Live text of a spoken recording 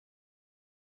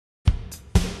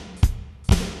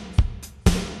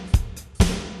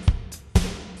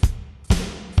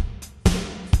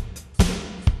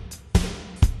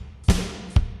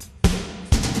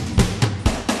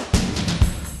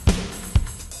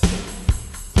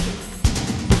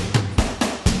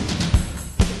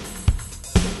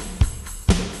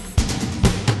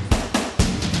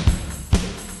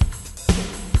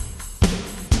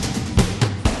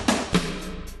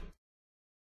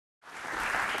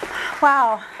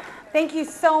Wow. Thank you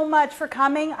so much for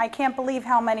coming. I can't believe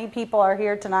how many people are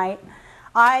here tonight.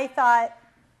 I thought,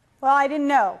 well, I didn't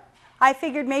know. I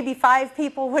figured maybe 5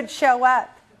 people would show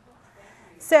up.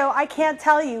 So I can't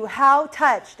tell you how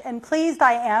touched and pleased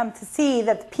I am to see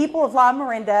that the people of La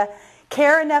Miranda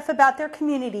care enough about their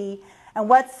community and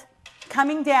what's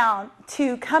coming down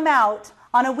to come out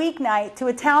on a weeknight to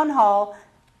a town hall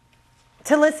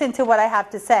to listen to what I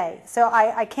have to say. So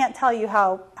I can't tell you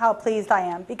how pleased I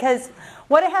am, because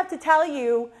what I have to tell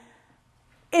you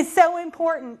is so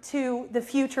important to the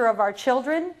future of our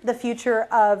children, the future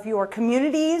of your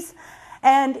communities,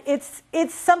 and it's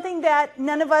something that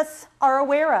none of us are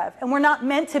aware of, and we're not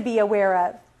meant to be aware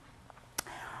of.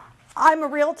 I'm a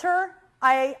realtor.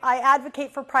 I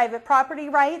advocate for private property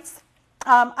rights.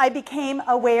 I became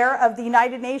aware of the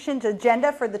United Nations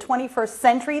Agenda for the 21st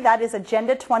Century. That is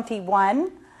Agenda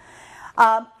 21.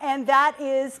 And that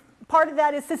is, part of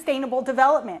that is sustainable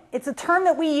development. It's a term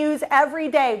that we use every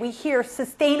day. We hear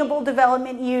sustainable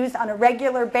development used on a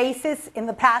regular basis in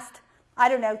the past,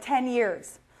 10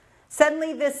 years.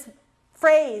 Suddenly this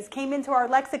phrase came into our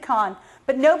lexicon,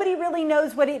 but nobody really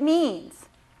knows what it means.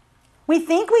 We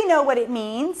think we know what it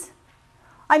means.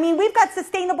 I mean, we've got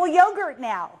sustainable yogurt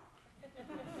now.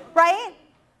 Right?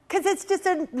 Because it's just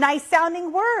a nice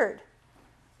sounding word.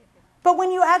 But when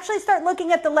you actually start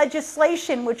looking at the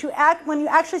legislation, when you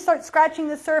actually start scratching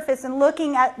the surface and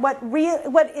looking at what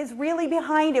is really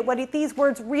behind it, what these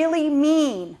words really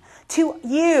mean to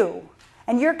you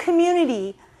and your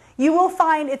community, you will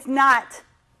find it's not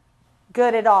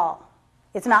good at all.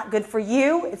 It's not good for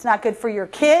you. It's not good for your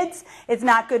kids. It's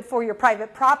not good for your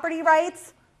private property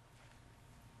rights.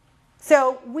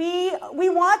 So we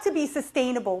want to be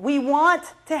sustainable. We want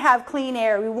to have clean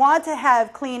air. We want to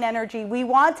have clean energy. We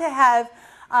want to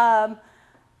have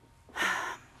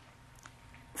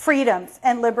freedoms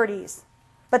and liberties.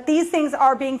 But these things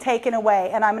are being taken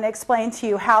away, and I'm going to explain to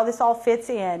you how this all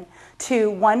fits in to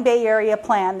one Bay Area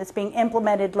plan that's being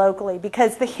implemented locally,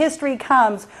 because the history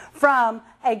comes from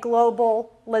a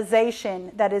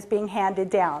globalization that is being handed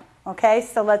down. Okay,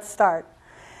 so let's start.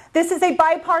 This is a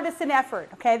bipartisan effort,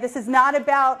 okay? This is not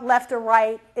about left or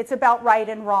right. It's about right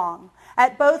and wrong.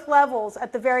 At both levels,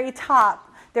 at the very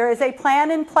top, there is a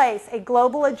plan in place, a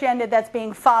global agenda that's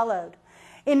being followed.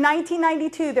 In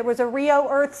 1992, there was a Rio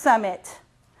Earth Summit.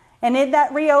 And in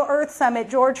that Rio Earth Summit,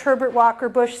 George Herbert Walker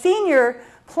Bush Sr.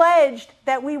 pledged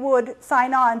that we would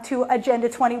sign on to Agenda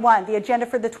 21, the Agenda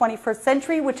for the 21st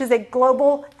Century, which is a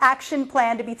global action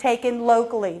plan to be taken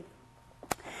locally.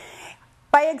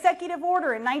 By executive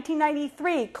order in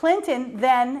 1993, Clinton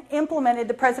then implemented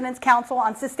the President's Council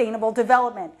on Sustainable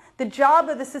Development. The job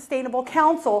of the Sustainable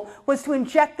Council was to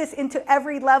inject this into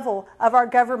every level of our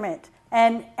government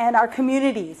and our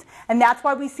communities. And that's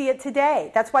why we see it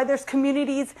today. That's why there's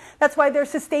communities, that's why there's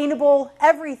sustainable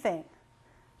everything.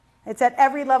 It's at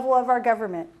every level of our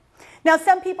government. Now,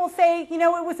 some people say, it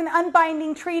was an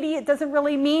unbinding treaty, it doesn't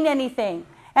really mean anything.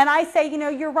 And I say,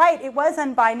 you're right, it was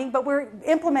unbinding, but we're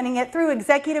implementing it through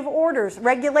executive orders,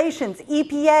 regulations,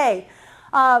 EPA,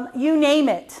 you name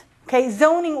it, okay,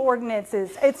 zoning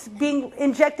ordinances. It's being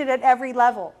injected at every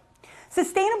level.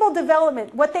 Sustainable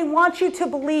development, what they want you to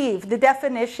believe, the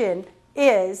definition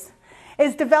is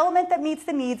development that meets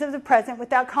the needs of the present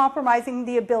without compromising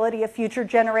the ability of future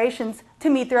generations to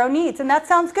meet their own needs. And that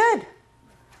sounds good.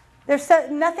 There's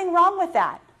nothing wrong with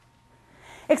that.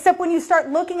 Except when you start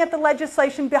looking at the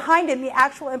legislation behind it and the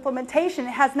actual implementation,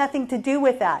 it has nothing to do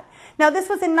with that. Now, this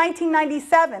was in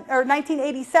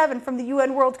 1987 from the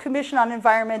UN World Commission on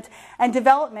Environment and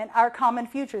Development, Our Common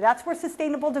Future. That's where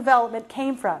sustainable development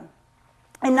came from.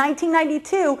 In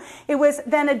 1992, it was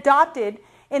then adopted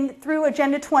through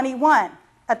Agenda 21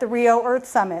 at the Rio Earth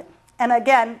Summit. And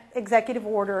again, executive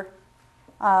order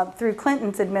through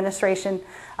Clinton's administration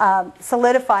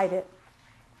solidified it.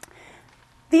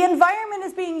 The environment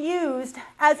is being used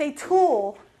as a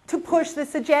tool to push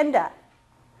this agenda.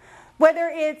 Whether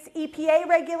it's EPA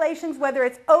regulations, whether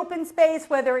it's open space,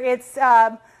 whether it's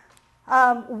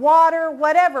water,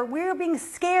 whatever, we're being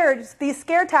scared. These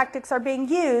scare tactics are being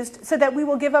used so that we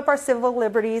will give up our civil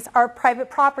liberties, our private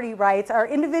property rights, our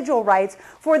individual rights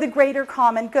for the greater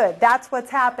common good. That's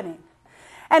what's happening.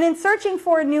 And in searching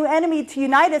for a new enemy to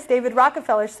unite us, David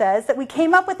Rockefeller says that we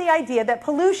came up with the idea that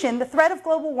pollution, the threat of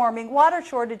global warming, water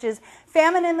shortages,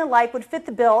 famine, and the like would fit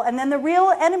the bill, and then the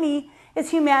real enemy is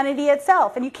humanity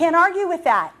itself. And you can't argue with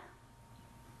that.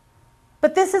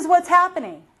 But this is what's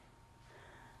happening.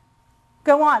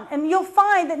 Go on. And you'll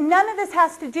find that none of this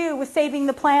has to do with saving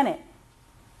the planet.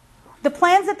 The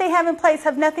plans that they have in place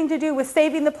have nothing to do with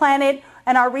saving the planet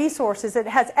and our resources. It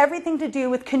has everything to do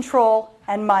with control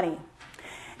and money.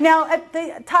 Now, at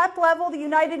the top level, the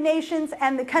United Nations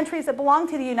and the countries that belong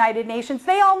to the United Nations,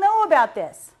 they all know about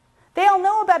this. They all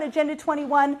know about Agenda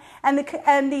 21 and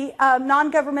the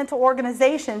non-governmental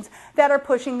organizations that are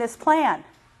pushing this plan.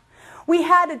 We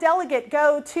had a delegate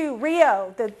go to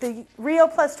Rio. The Rio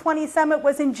Plus 20 summit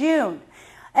was in June.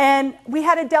 And we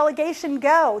had a delegation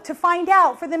go to find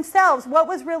out for themselves what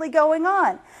was really going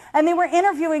on. And they were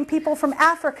interviewing people from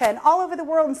Africa and all over the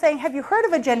world and saying, have you heard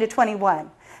of Agenda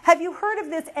 21? Have you heard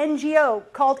of this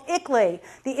NGO called ICLEI,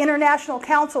 the International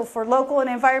Council for Local and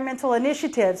Environmental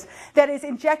Initiatives, that is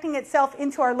injecting itself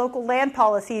into our local land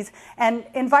policies and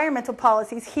environmental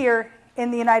policies here in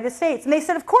the United States? And they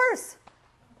said, of course,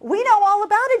 we know all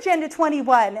about Agenda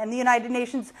 21 and the United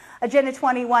Nations Agenda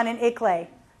 21 and ICLEI.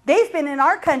 They've been in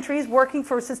our countries working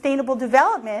for sustainable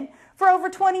development for over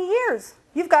 20 years.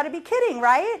 You've got to be kidding,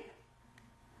 right?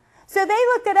 So they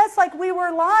looked at us like we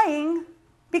were lying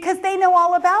because they know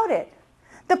all about it.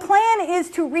 The plan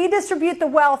is to redistribute the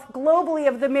wealth globally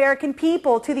of the American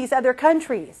people to these other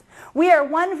countries. We are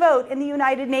one vote in the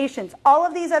United Nations. All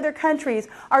of these other countries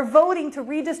are voting to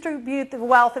redistribute the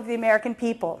wealth of the American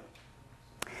people.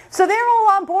 So they're all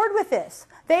on board with this.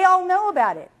 They all know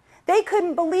about it. They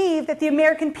couldn't believe that the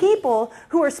American people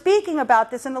who are speaking about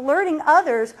this and alerting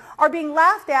others are being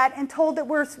laughed at and told that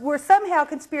we're somehow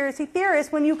conspiracy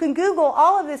theorists when you can Google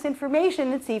all of this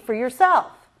information and see for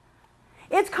yourself.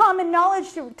 It's common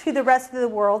knowledge to the rest of the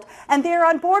world, and they're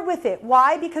on board with it.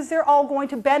 Why? Because they're all going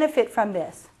to benefit from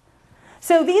this.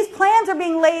 So these plans are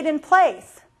being laid in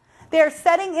place. They're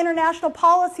setting international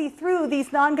policy through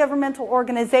these non-governmental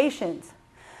organizations.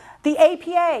 The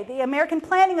APA, the American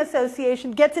Planning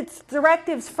Association, gets its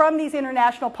directives from these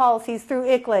international policies through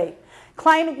ICLEI.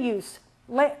 Climate use,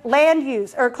 land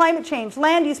use, or climate change,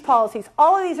 land use policies,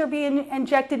 all of these are being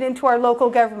injected into our local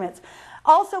governments.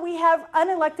 Also, we have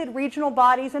unelected regional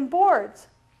bodies and boards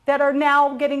that are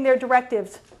now getting their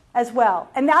directives as well.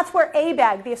 And that's where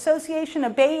ABAG, the Association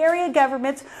of Bay Area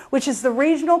Governments, which is the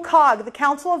regional COG, the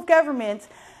Council of Governments,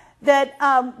 that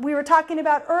we were talking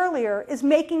about earlier, is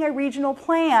making a regional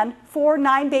plan for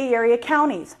 9 Bay Area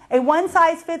counties. A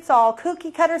one-size-fits-all,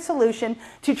 cookie-cutter solution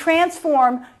to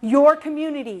transform your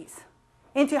communities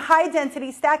into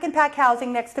high-density stack-and-pack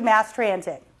housing next to mass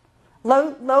transit,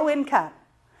 low income.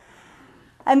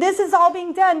 And this is all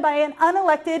being done by an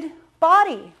unelected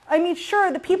body. I mean,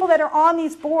 sure, the people that are on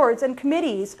these boards and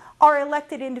committees are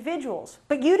elected individuals,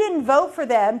 but you didn't vote for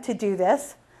them to do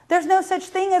this. There's no such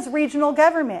thing as regional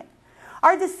government.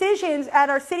 Our decisions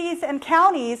at our cities and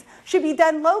counties should be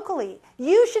done locally.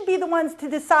 You should be the ones to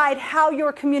decide how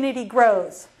your community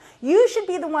grows. You should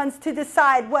be the ones to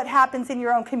decide what happens in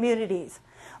your own communities.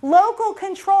 Local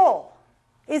control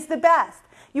is the best.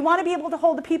 You want to be able to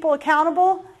hold the people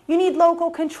accountable? You need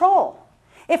local control.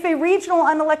 If a regional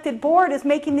unelected board is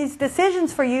making these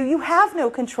decisions for you, you have no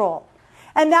control.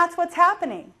 And that's what's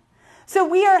happening. So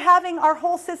we are having our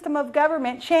whole system of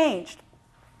government changed.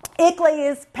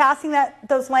 ICLEI is passing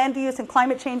those land use and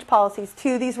climate change policies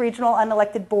to these regional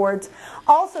unelected boards,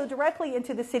 also directly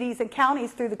into the cities and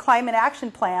counties through the climate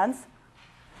action plans.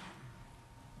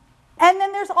 And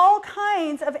then there's all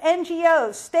kinds of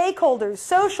NGOs, stakeholders,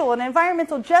 social and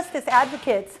environmental justice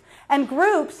advocates, and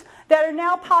groups that are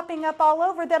now popping up all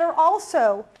over that are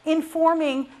also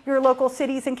informing your local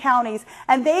cities and counties,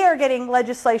 and they are getting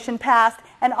legislation passed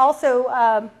and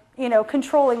also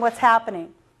controlling what's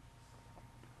happening.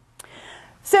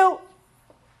 So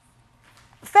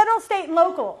federal, state, and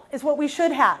local is what we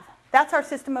should have. That's our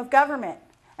system of government.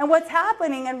 And what's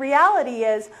happening in reality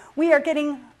is we are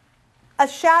getting a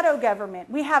shadow government.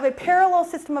 We have a parallel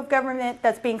system of government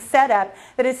that's being set up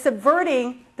that is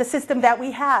subverting the system that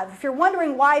we have. If you're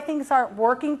wondering why things aren't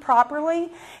working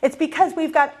properly, it's because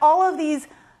we've got all of these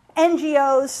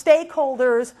NGOs,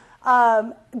 stakeholders,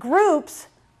 groups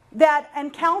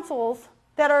and councils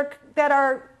that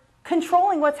are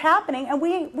controlling what's happening, and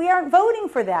we aren't voting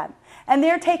for them, and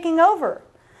they're taking over.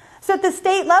 So at the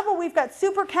state level, we've got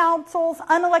super councils,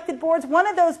 unelected boards. One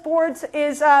of those boards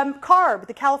is CARB,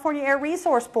 the California Air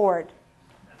Resource Board,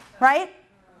 right?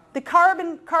 The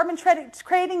carbon credit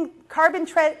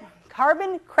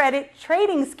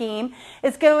trading scheme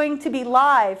is going to be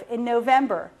live in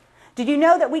November. Did you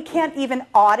know that we can't even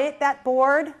audit that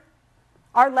board?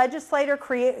 Our legislator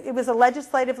it was a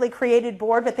legislatively created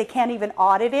board, but they can't even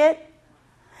audit it.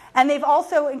 And they've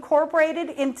also incorporated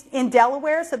in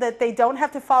Delaware so that they don't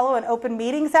have to follow an Open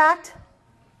Meetings Act.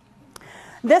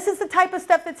 This is the type of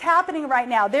stuff that's happening right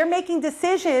now. They're making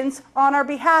decisions on our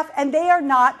behalf, and they are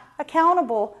not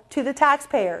accountable to the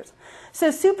taxpayers. So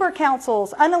super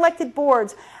councils, unelected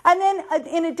boards, and then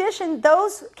in addition,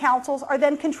 those councils are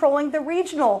then controlling the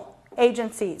regional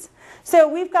agencies. So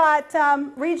we've got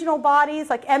regional bodies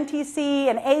like MTC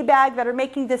and ABAG that are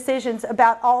making decisions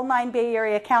about all 9 Bay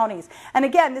Area counties. And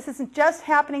again, this isn't just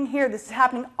happening here, this is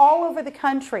happening all over the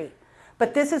country.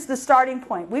 But this is the starting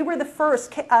point. We were the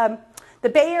first, the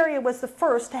Bay Area was the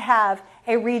first to have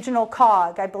a regional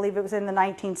COG. I believe it was in the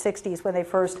 1960s when they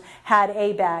first had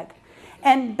ABAG.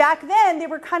 And back then, they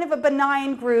were kind of a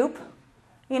benign group.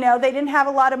 You know, they didn't have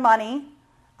a lot of money.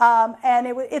 And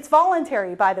it's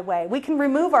voluntary, by the way. We can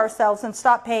remove ourselves and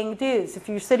stop paying dues if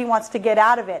your city wants to get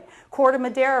out of it. Corte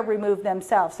Madera removed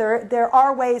themselves. There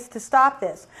are ways to stop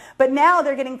this. But now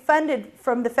they're getting funded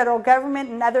from the federal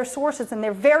government and other sources, and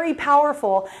they're very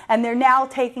powerful, and they're now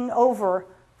taking over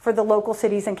for the local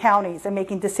cities and counties and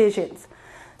making decisions.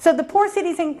 So the poor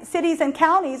cities and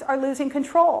counties are losing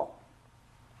control.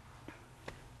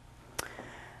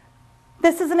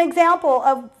 This is an example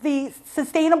of the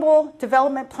Sustainable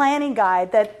Development Planning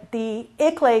Guide that the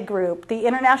ICLEI group, the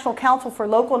International Council for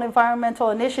Local and Environmental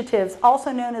Initiatives,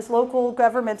 also known as Local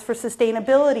Governments for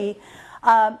Sustainability,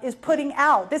 is putting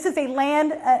out. This is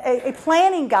a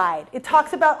planning guide. It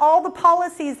talks about all the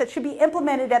policies that should be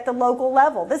implemented at the local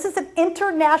level. This is an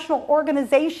international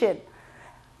organization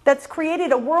that's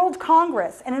created a world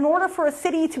congress, and in order for a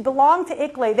city to belong to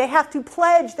ICLEI, they have to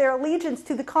pledge their allegiance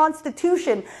to the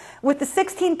Constitution with the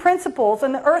 16 principles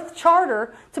and the Earth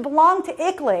Charter to belong to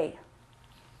ICLEI.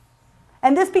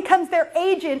 And this becomes their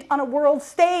agent on a world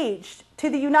stage to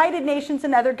the United Nations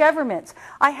and other governments.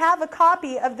 I have a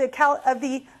copy of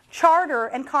the Charter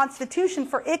and Constitution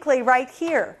for ICLEI right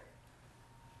here.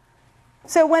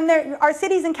 So when our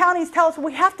cities and counties tell us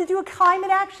we have to do a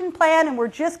climate action plan and we're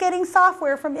just getting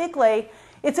software from ICLEI,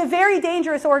 it's a very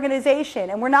dangerous organization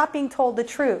and we're not being told the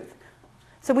truth.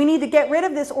 So we need to get rid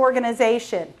of this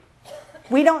organization.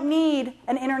 We don't need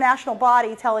an international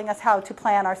body telling us how to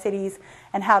plan our cities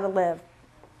and how to live.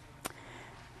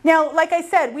 Now, like I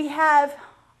said, we have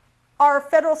our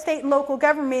federal, state, and local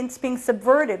governments being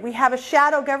subverted. We have a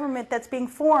shadow government that's being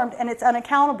formed and it's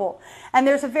unaccountable. And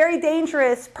there's a very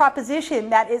dangerous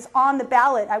proposition that is on the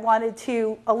ballot I wanted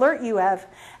to alert you of,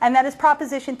 and that is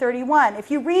Proposition 31. If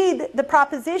you read the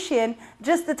proposition,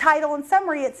 just the title and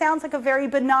summary, it sounds like a very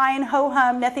benign,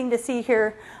 ho-hum, nothing to see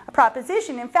here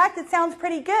proposition. In fact, it sounds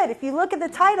pretty good. If you look at the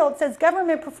title, it says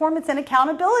Government Performance and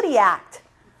Accountability Act.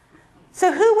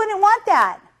 So who wouldn't want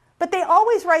that? But they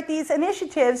always write these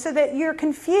initiatives so that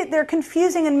they're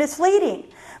confusing and misleading.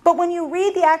 But when you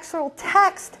read the actual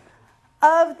text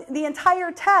of the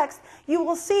entire text, you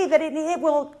will see that it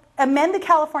will amend the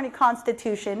California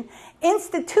Constitution,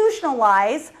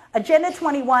 institutionalize Agenda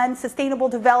 21 Sustainable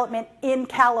Development in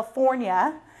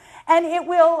California, and it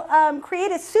will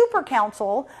create a super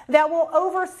council that will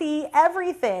oversee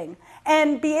everything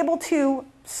and be able to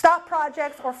stop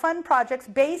projects or fund projects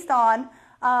based on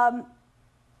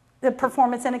the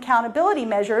performance and accountability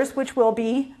measures, which will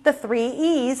be the 3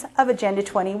 E's of Agenda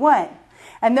 21.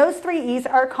 And those 3 E's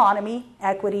are economy,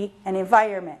 equity, and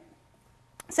environment.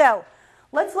 So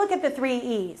let's look at the 3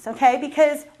 E's, okay?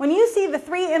 Because when you see the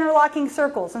 3 interlocking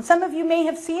circles, and some of you may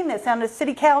have seen this on a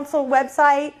city council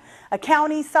website, a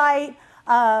county site,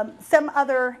 some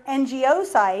other NGO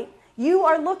site, you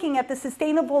are looking at the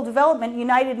Sustainable Development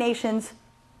United Nations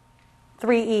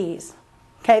 3 E's.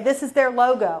 Okay, this is their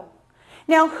logo.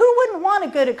 Now, who wouldn't want a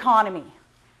good economy?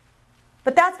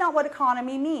 But that's not what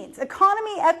economy means.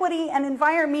 Economy, equity, and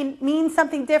environment mean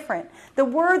something different. The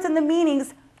words and the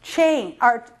meanings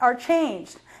are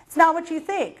changed. It's not what you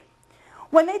think.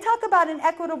 When they talk about an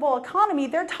equitable economy,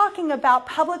 they're talking about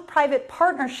public-private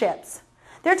partnerships.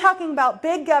 They're talking about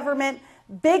big government,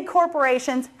 big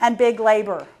corporations, and big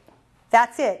labor.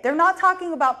 That's it. They're not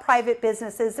talking about private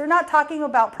businesses. They're not talking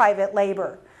about private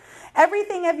labor.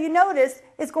 Everything, have you noticed,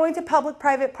 is going to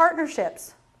public-private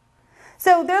partnerships.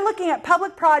 So they're looking at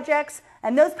public projects,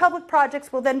 and those public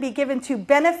projects will then be given to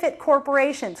benefit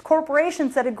corporations,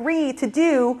 corporations that agree to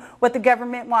do what the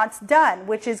government wants done,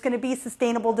 which is going to be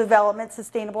sustainable development,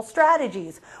 sustainable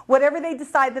strategies, whatever they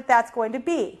decide that that's going to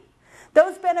be.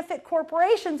 Those benefit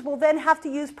corporations will then have to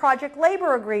use project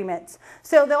labor agreements,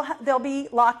 so they'll be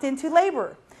locked into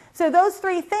labor. So those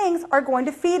 3 things are going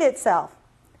to feed itself.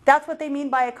 That's what they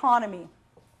mean by economy.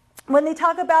 When they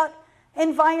talk about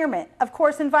environment, of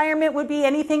course, environment would be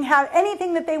anything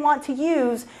that they want to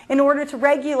use in order to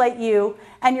regulate you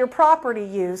and your property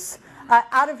use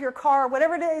out of your car,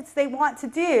 whatever it is they want to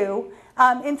do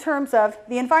in terms of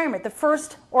the environment. The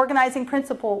first organizing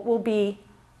principle will be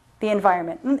the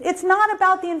environment. It's not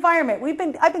about the environment.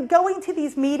 I've been going to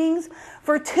these meetings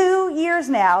for 2 years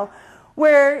now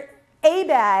where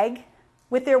ABAG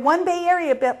with their One Bay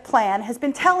Area plan, has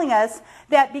been telling us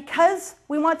that because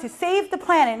we want to save the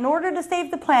planet, in order to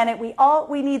save the planet,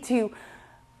 we need to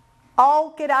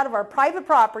all get out of our private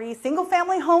property.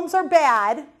 Single-family homes are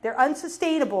bad. They're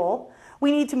unsustainable.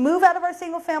 We need to move out of our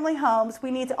single-family homes.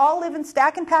 We need to all live in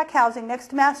stack and pack housing next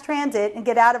to mass transit and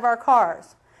get out of our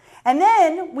cars. And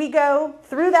then we go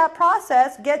through that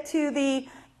process, get to the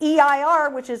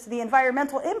EIR, which is the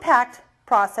environmental impact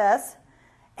process,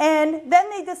 and then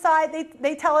they decide,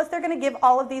 they tell us they're going to give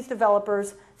all of these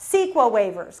developers CEQA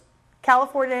waivers,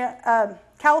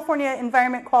 California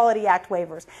Environment Quality Act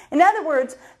waivers. In other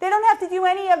words, they don't have to do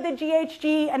any of the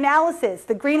GHG analysis,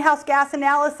 the greenhouse gas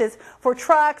analysis for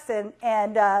trucks and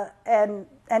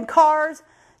cars.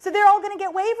 So they're all going to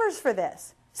get waivers for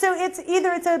this. So it's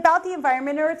either it's about the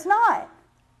environment or it's not,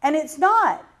 and it's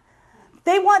not.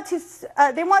 They want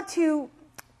to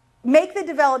make the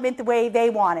development the way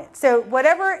they want it. So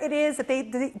whatever it is that they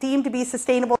deem to be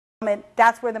sustainable development,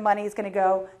 that's where the money is going to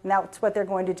go, and that's what they're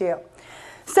going to do.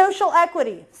 Social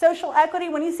equity. Social equity,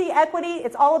 when you see equity,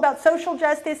 it's all about social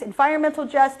justice, environmental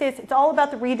justice. It's all about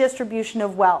the redistribution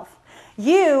of wealth.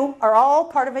 You are all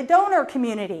part of a donor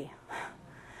community.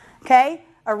 Okay?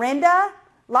 Orinda,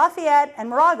 Lafayette, and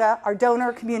Moraga are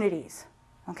donor communities.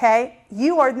 Okay?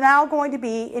 You are now going to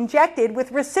be injected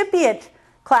with recipient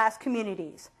class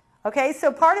communities. Okay,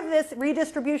 so part of this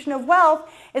redistribution of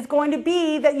wealth is going to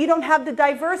be that you don't have the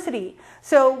diversity.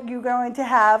 So you're going to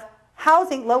have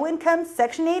housing, low income,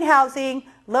 Section 8 housing,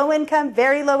 low income,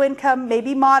 very low income,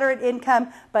 maybe moderate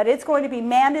income, but it's going to be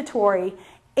mandatory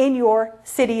in your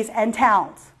cities and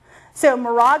towns. So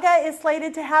Moraga is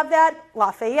slated to have that,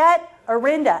 Lafayette,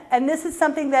 Orinda, and this is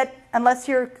something that unless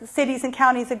your cities and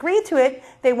counties agree to it,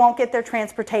 they won't get their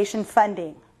transportation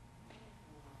funding.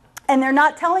 And they're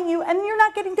not telling you, and you're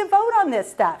not getting to vote on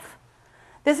this stuff.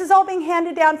 This is all being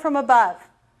handed down from above.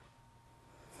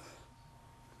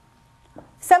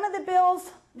 Some of the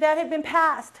bills that have been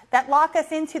passed that lock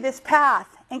us into this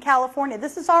path in California,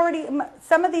 this is already,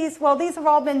 some of these, well, these have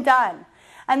all been done.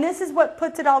 And this is what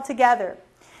puts it all together.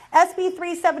 SB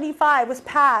 375 was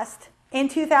passed in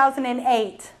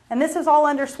 2008. And this is all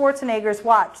under Schwarzenegger's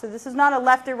watch. So this is not a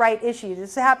left or right issue. This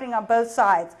is happening on both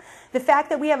sides. The fact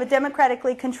that we have a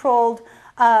democratically controlled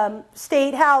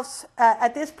state house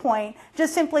at this point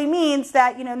just simply means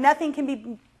that nothing can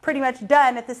be pretty much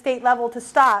done at the state level to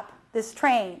stop this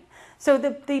train. So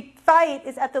the fight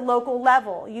is at the local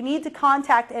level. You need to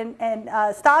contact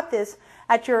and stop this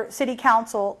at your city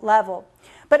council level.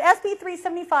 But SB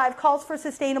 375 calls for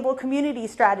sustainable community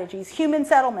strategies, human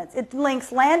settlements. It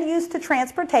links land use to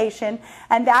transportation,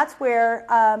 and that's where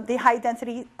the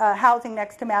high-density housing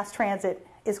next to mass transit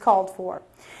is called for.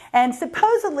 And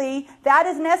supposedly, that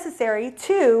is necessary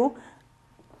to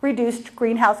reduce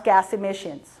greenhouse gas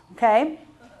emissions, okay?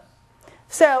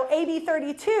 So AB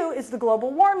 32 is the Global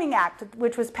Warming Act,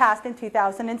 which was passed in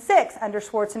 2006 under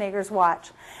Schwarzenegger's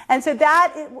watch. And so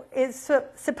that is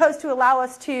supposed to allow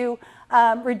us to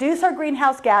reduce our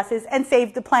greenhouse gases and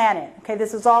save the planet. Okay,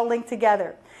 this is all linked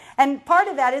together. And part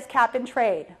of that is cap and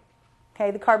trade,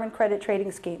 okay, the carbon credit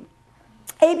trading scheme.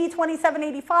 AB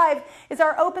 2785 is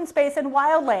our open space and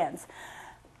wildlands.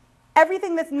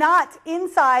 Everything that's not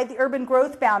inside the urban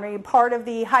growth boundary, part of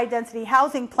the high-density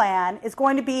housing plan, is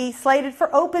going to be slated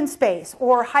for open space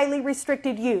or highly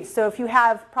restricted use. So if you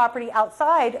have property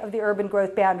outside of the urban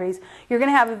growth boundaries, you're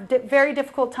going to have a very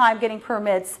difficult time getting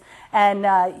permits and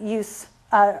use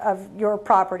of your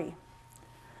property.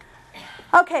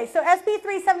 Okay, so SB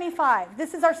 375,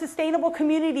 this is our sustainable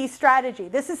community strategy.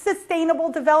 This is sustainable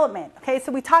development. Okay,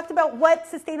 so we talked about what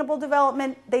sustainable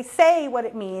development, they say what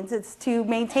it means. It's to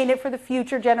maintain it for the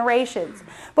future generations.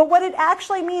 But what it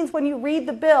actually means when you read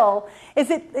the bill is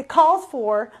it calls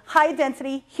for high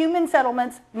density human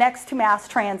settlements next to mass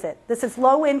transit. This is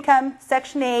low income,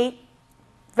 Section 8,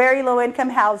 very low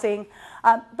income housing,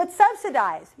 but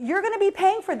subsidized. You're going to be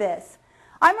paying for this.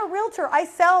 I'm a realtor. I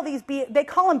sell these, they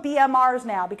call them BMRs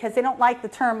now because they don't like the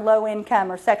term low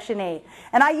income or Section 8.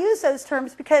 And I use those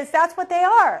terms because that's what they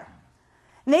are.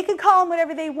 And they can call them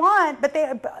whatever they want, but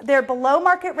they're below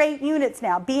market rate units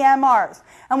now, BMRs.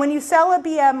 And when you sell a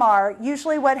BMR,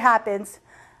 usually what happens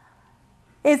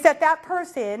is that that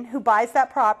person who buys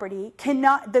that property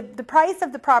cannot, the price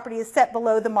of the property is set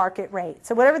below the market rate.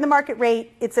 So whatever the market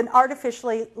rate, it's an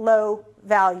artificially low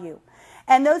value.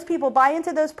 And those people buy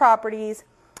into those properties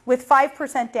with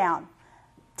 5% down.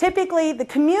 Typically, the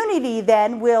community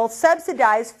then will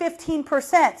subsidize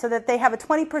 15% so that they have a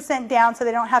 20% down so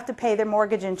they don't have to pay their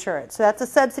mortgage insurance. So that's a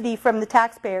subsidy from the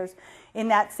taxpayers in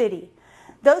that city.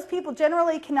 Those people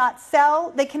generally cannot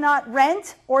sell, they cannot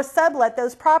rent or sublet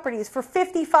those properties for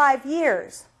 55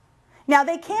 years. Now,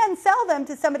 they can sell them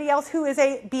to somebody else who is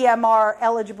a BMR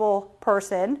eligible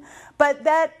person, but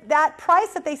that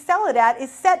price that they sell it at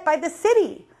is set by the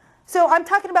city. So I'm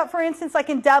talking about, for instance, like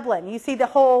in Dublin. You see the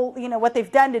whole, what they've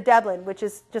done to Dublin, which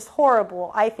is just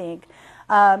horrible, I think.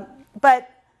 But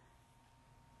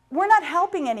we're not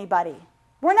helping anybody.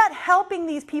 We're not helping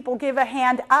these people give a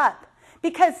hand up.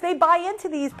 Because they buy into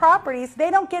these properties, they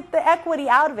don't get the equity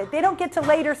out of it. They don't get to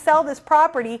later sell this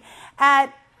property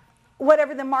at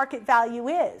whatever the market value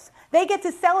is. They get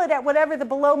to sell it at whatever the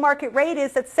below market rate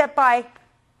is that's set by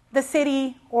the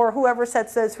city or whoever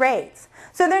sets those rates.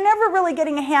 So they're never really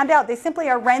getting a handout. They simply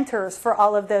are renters for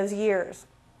all of those years.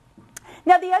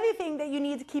 Now, the other thing that you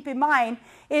need to keep in mind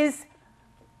is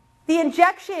the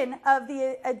injection of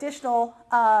the additional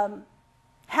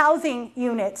housing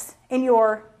units in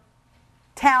your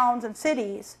towns and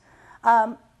cities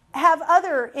have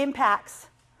other impacts.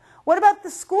 What about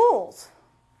the schools?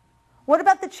 What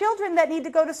about the children that need to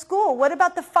go to school? What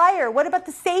about the fire? What about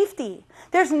the safety?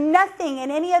 There's nothing in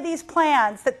any of these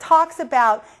plans that talks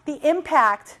about the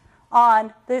impact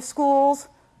on the schools,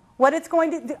 what it's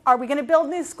going to do. Are we going to build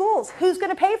new schools? Who's going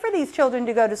to pay for these children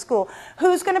to go to school?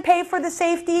 Who's going to pay for the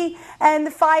safety and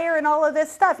the fire and all of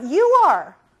this stuff? You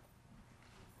are.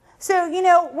 So,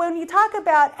 when you talk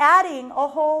about adding a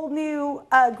whole new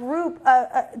group,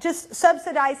 just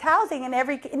subsidized housing in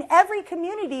every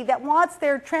community that wants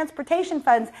their transportation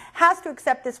funds has to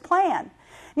accept this plan.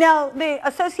 Now, the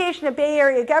Association of Bay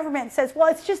Area Government says, well,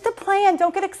 it's just a plan.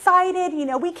 Don't get excited.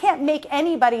 We can't make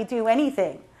anybody do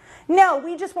anything. No,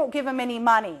 we just won't give them any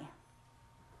money.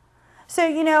 So,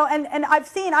 and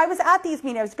I was at these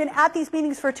meetings. I've been at these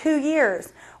meetings for 2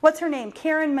 years. What's her name?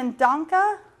 Karen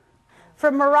Mendonca?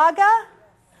 From Moraga?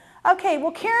 Okay,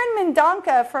 well, Karen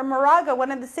Mendonca from Moraga, one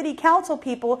of the city council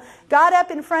people, got up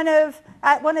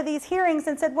at one of these hearings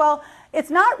and said, well,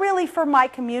 it's not really for my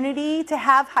community to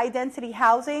have high-density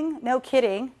housing. No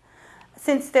kidding,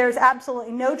 since there's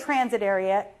absolutely no transit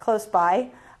area close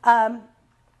by.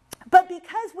 But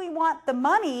because we want the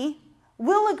money,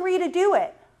 we'll agree to do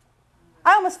it.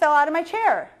 I almost fell out of my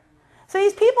chair. So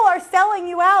these people are selling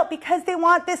you out because they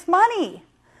want this money.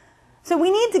 So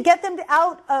we need to get them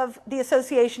out of the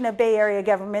Association of Bay Area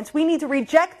Governments. We need to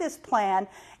reject this plan.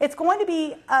 It's going to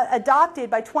be adopted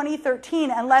by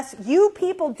 2013 unless you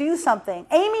people do something.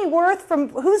 Amy Worth,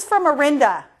 who's from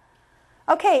Orinda?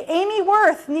 Okay, Amy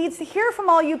Worth needs to hear from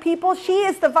all you people. She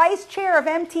is the vice chair of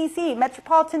MTC,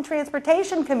 Metropolitan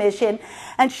Transportation Commission,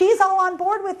 and she's all on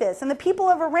board with this. And the people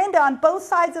of Orinda on both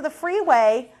sides of the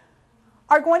freeway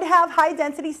are going to have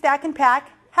high-density stack and pack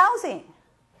housing.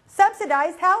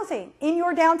 Subsidized housing in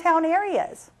your downtown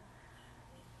areas.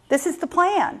 This is the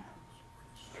plan.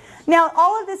 Now,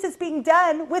 all of this is being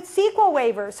done with CEQA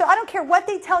waivers. So I don't care what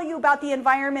they tell you about the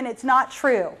environment, it's not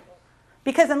true.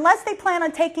 Because unless they plan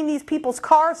on taking these people's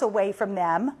cars away from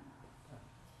them,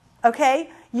 okay,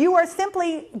 you are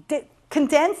simply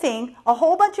condensing a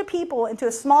whole bunch of people into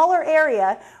a smaller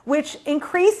area, which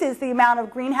increases the amount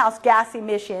of greenhouse gas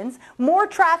emissions, more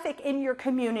traffic in your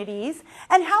communities.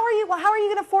 And how are you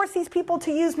going to force these people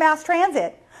to use mass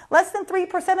transit? Less than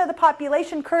 3% of the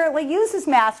population currently uses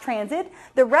mass transit.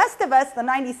 The rest of us, the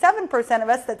 97% of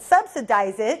us that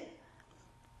subsidize it,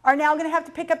 are now going to have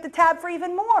to pick up the tab for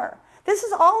even more. This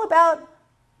is all about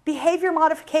behavior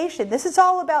modification. This is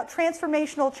all about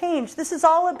transformational change. This is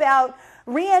all about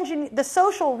the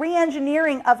social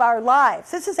re-engineering of our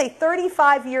lives. This is a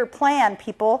 35-year plan,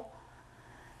 people,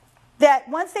 that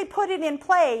once they put it in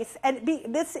place, and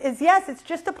it's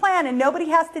just a plan and nobody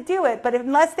has to do it, but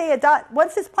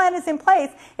once this plan is in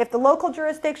place, if the local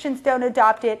jurisdictions don't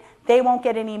adopt it, they won't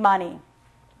get any money.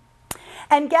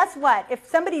 And guess what? If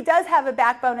somebody does have a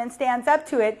backbone and stands up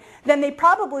to it, then they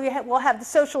probably will have the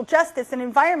social justice and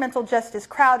environmental justice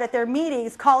crowd at their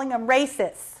meetings calling them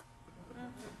racists.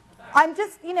 I'm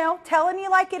just, telling you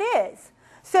like it is.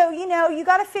 So, you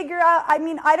got to figure out,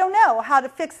 I don't know how to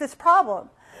fix this problem.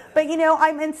 But,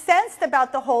 I'm incensed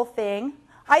about the whole thing.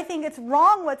 I think it's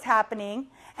wrong what's happening.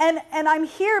 And I'm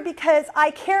here because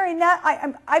I care enough.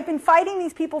 I've been fighting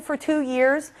these people for 2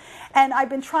 years, and I've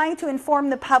been trying to inform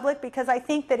the public because I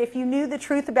think that if you knew the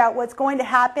truth about what's going to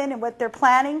happen and what they're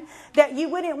planning, that you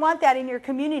wouldn't want that in your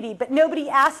community, but nobody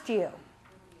asked you.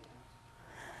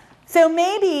 So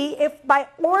maybe if by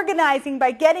organizing,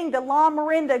 by getting the La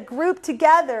Morinda group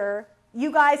together,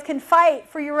 you guys can fight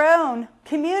for your own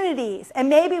communities. And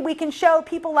maybe we can show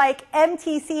people like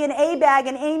MTC and ABAG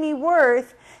and Amy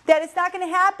Worth that it's not going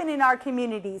to happen in our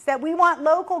communities, that we want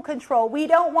local control. We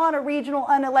don't want a regional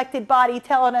unelected body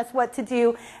telling us what to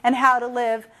do and how to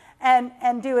live and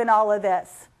doing all of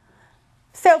this.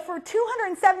 So for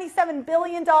 $277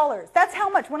 billion, that's how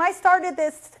much. When I started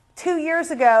this 2 years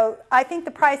ago, I think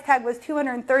the price tag was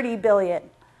 $230 billion.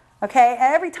 Okay,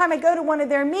 and every time I go to one of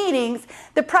their meetings,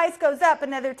 the price goes up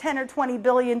another $10 or $20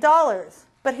 billion.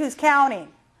 But who's counting?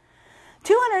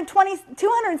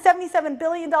 $277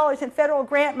 billion in federal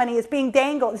grant money is being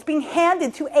dangled, is being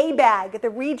handed to ABAG, the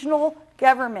regional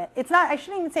government. It's not, I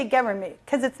shouldn't even say government,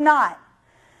 because it's not.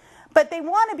 But they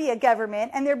want to be a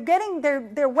government, and they're getting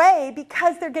their way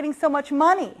because they're getting so much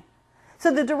money.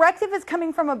 So the directive is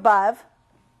coming from above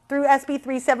through SB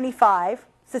 375,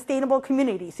 sustainable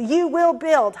communities. So you will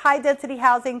build high-density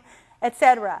housing,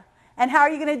 etc. And how are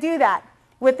you going to do that?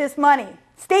 With this money.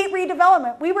 State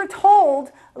redevelopment. We were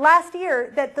told last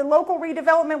year that the local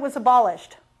redevelopment was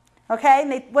abolished. Okay?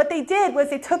 And what they did was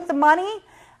they took the money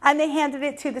and they handed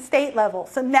it to the state level.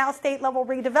 So now state level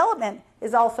redevelopment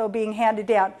is also being handed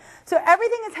down. So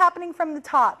everything is happening from the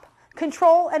top.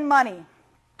 Control and money.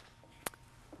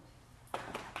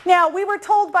 Now, we were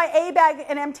told by ABAG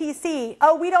and MTC,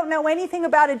 oh, we don't know anything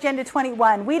about Agenda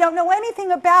 21. We don't know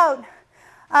anything about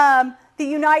the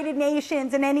United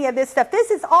Nations and any of this stuff. This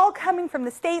is all coming from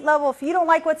the state level. If you don't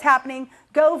like what's happening,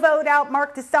 go vote out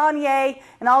Mark Desaulniers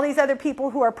and all these other people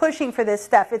who are pushing for this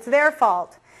stuff. It's their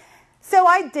fault. So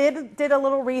I did a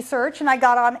little research, and I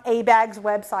got on ABAG's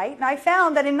website, and I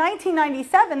found that in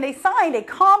 1997, they signed a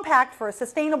compact for a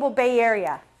sustainable Bay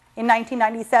Area in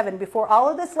 1997, before all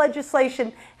of this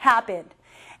legislation happened.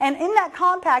 And in that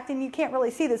compact, and you can't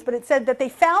really see this, but it said that they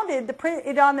founded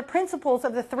it on the principles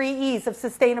of the 3 E's of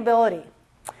sustainability.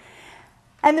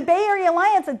 And the Bay Area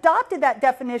Alliance adopted that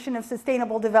definition of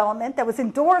sustainable development that was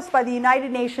endorsed by the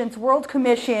United Nations World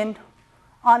Commission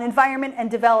on Environment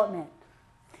and Development.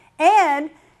 And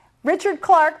Richard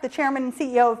Clark, the chairman and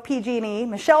CEO of PG&E,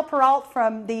 Michelle Peralt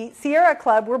from the Sierra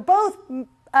Club, were both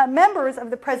members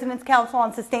of the President's Council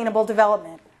on Sustainable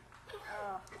Development.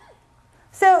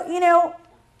 So, you know,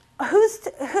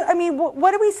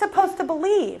 what are we supposed to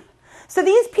believe? So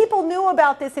these people knew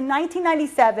about this in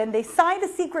 1997. They signed a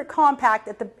secret compact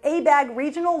at the ABAG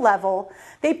regional level.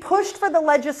 They pushed for the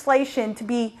legislation to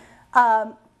be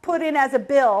put in as a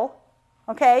bill,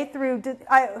 okay,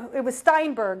 it was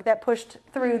Steinberg that pushed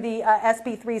through the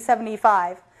SB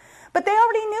 375. But they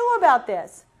already knew about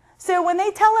this. So when they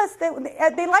tell us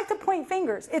that they like to point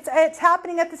fingers, it's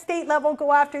happening at the state level,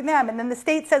 go after them. And then the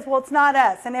state says, well, it's not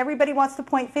us. And everybody wants to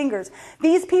point fingers.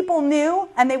 These people knew,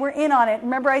 and they were in on it.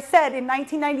 Remember I said in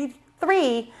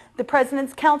 1993, the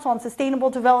President's Council on Sustainable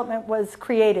Development was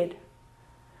created.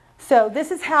 So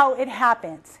this is how it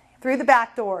happens, through the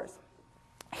back doors.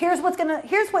 Here's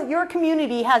what your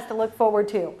community has to look forward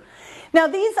to. Now,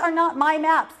 these are not my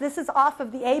maps. This is off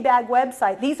of the ABAG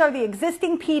website. These are the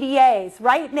existing PDAs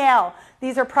right now.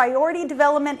 These are priority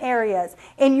development areas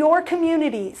in your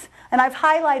communities, and I've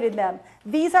highlighted them.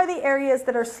 These are the areas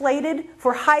that are slated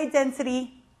for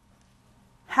high-density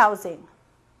housing.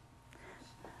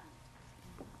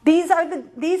 These are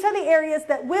the areas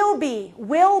that will be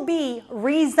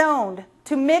rezoned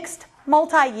to mixed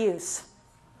multi-use.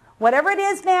 Whatever it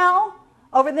is now,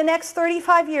 over the next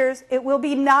 35 years, it will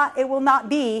not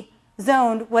be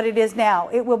zoned what it is now.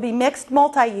 It will be mixed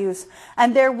multi-use,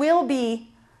 and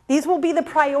these will be the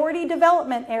priority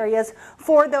development areas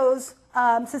for those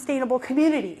sustainable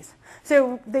communities.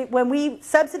 So when we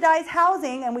subsidize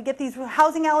housing and we get these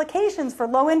housing allocations for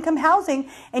low-income housing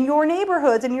in your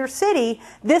neighborhoods, in your city,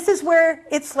 this is where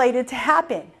it's slated to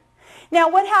happen. Now,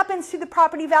 what happens to the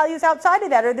property values outside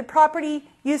of that, or the property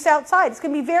use outside? It's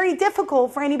going to be very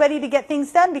difficult for anybody to get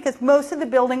things done because most of the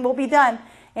building will be done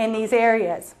in these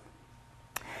areas.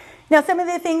 Now, some of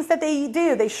the things that they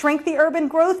do, they shrink the urban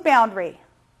growth boundary.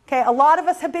 Okay, a lot of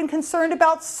us have been concerned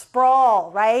about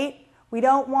sprawl, right? We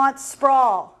don't want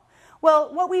sprawl.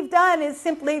 Well, what we've done is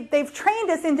simply, they've trained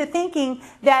us into thinking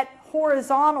that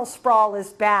horizontal sprawl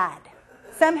is bad.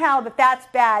 Somehow that's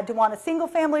bad to want a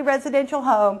single-family residential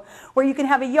home where you can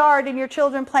have a yard and your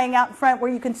children playing out in front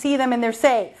where you can see them and they're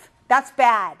safe. That's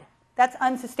bad. That's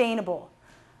unsustainable.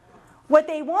 What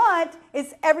they want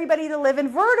is everybody to live in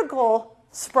vertical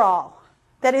sprawl,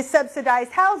 that is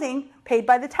subsidized housing paid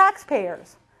by the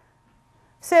taxpayers.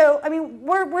 So, I mean,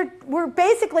 we're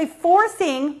basically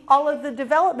forcing all of the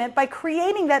development by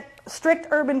creating that strict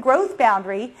urban growth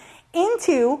boundary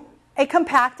into a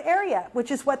compact area, which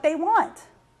is what they want.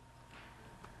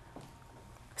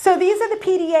 So these are the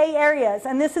PDA areas,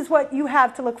 and this is what you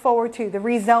have to look forward to, the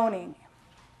rezoning.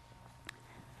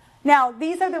 Now,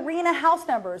 these are the RHNA house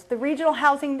numbers, the Regional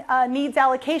Housing Needs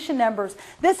Allocation numbers.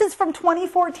 This is from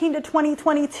 2014 to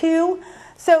 2022.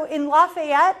 So in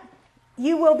Lafayette,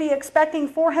 you will be expecting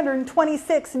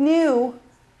 426 new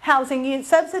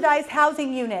subsidized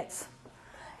housing units.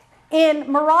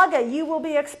 In Moraga, you will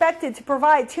be expected to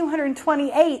provide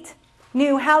 228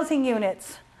 new housing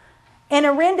units. In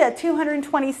Orinda,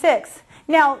 226.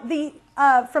 Now,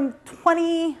 from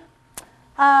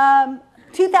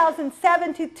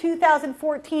 2007 to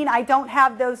 2014, I don't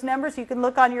have those numbers. You can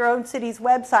look on your own city's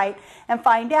website and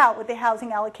find out what the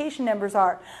housing allocation numbers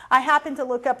are. I happened to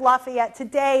look up Lafayette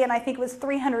today, and I think it was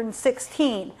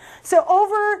 316. So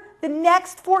over the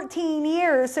next 14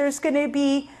 years, there's going to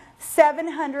be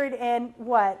 700 and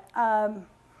what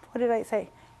did I say?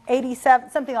 87,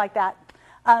 something like that,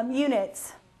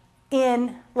 units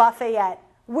in Lafayette.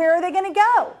 Where are they going to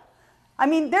go? I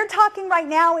mean, they're talking right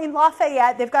now in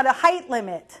Lafayette, they've got a height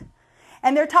limit.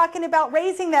 And they're talking about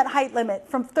raising that height limit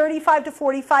from 35 to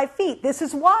 45 feet. This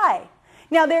is why.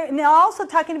 Now, they're also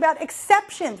talking about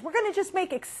exceptions. We're going to just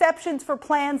make exceptions for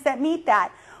plans that meet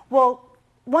that. Well,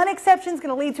 one exception is going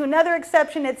to lead to another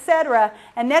exception, etc.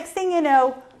 And next thing you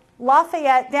know,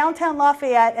 Lafayette, downtown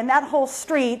Lafayette, and that whole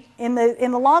street in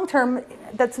the long term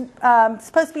that's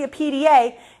supposed to be a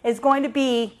PDA is going to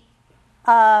be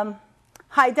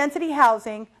high-density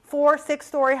housing, 4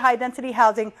 6-story high-density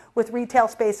housing with retail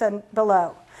space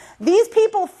below. These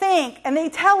people think, and they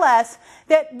tell us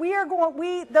that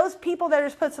those people that are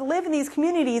supposed to live in these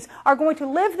communities are going to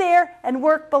live there and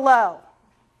work below,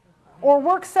 or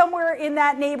work somewhere in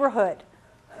that neighborhood.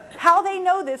 How they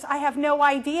know this, I have no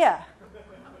idea.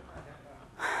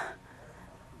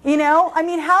 You know, I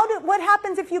mean, what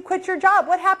happens if you quit your job?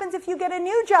 What happens if you get a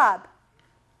new job?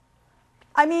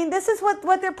 I mean, this is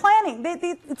what they're planning.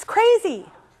 It's crazy.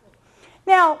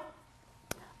 Now,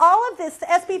 all of this,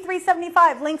 SB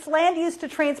 375, links land use to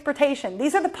transportation.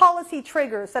 These are the policy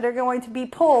triggers that are going to be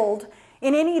pulled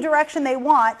in any direction they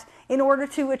want in order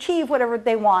to achieve whatever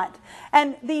they want.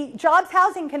 And the jobs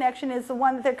housing connection is the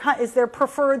one that is their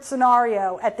preferred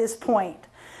scenario at this point.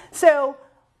 So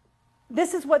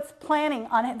this is what's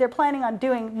they're planning on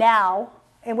doing now.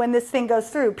 And when this thing goes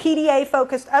through,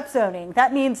 PDA-focused upzoning.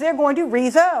 That means they're going to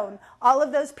rezone all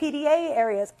of those PDA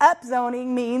areas. Upzoning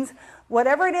means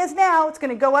whatever it is now, it's going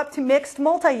to go up to mixed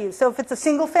multi-use. So if it's a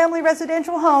single-family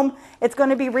residential home, it's going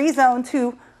to be rezoned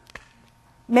to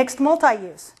mixed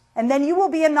multi-use. And then you will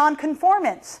be in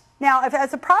nonconformance. Now,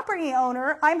 as a property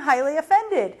owner, I'm highly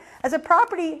offended. As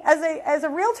a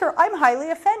realtor, I'm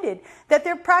highly offended that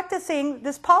they're practicing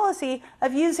this policy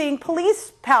of using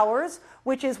police powers,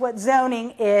 which is what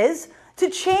zoning is, to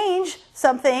change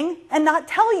something and not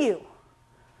tell you.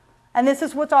 And this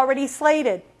is what's already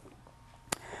slated.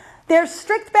 There's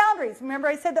strict boundaries. Remember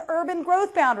I said the urban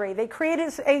growth boundary. They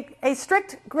created a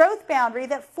strict growth boundary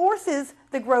that forces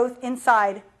the growth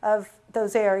inside of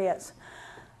those areas.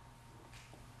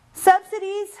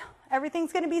 Subsidies,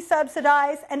 everything's going to be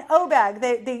subsidized. And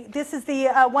OBAG, this is the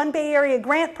One Bay Area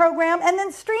Grant Program. And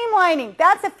then streamlining.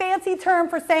 That's a fancy term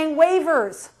for saying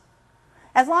waivers.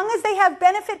 As long as they have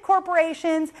benefit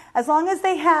corporations, as long as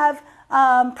they have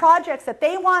projects that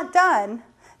they want done,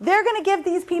 they're going to give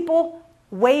these people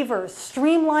waivers,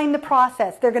 streamline the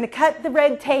process. They're going to cut the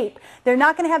red tape. They're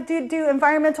not going to have to do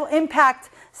environmental impact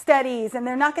studies, and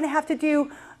they're not going to have to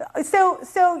do... So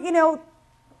you know,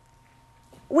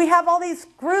 we have all these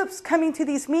groups coming to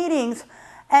these meetings,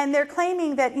 and they're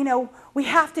claiming that, you know, we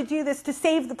have to do this to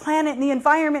save the planet and the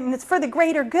environment, and it's for the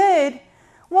greater good.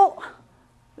 Well,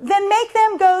 then make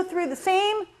them go through the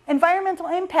same environmental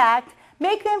impact,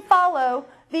 make them follow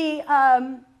the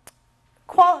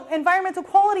Environmental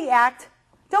Quality Act.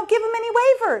 Don't give them any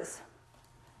waivers.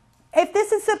 If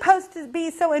this is supposed to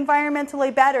be so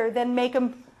environmentally better, then make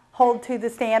them hold to the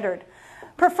standard.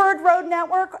 Preferred road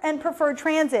network and preferred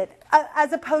transit,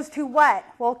 as opposed to what?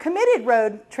 Well, committed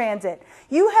road transit.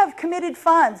 You have committed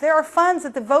funds. There are funds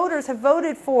that the voters have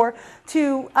voted for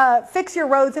to fix your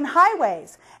roads and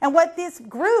highways. And what this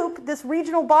group, this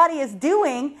regional body is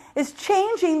doing is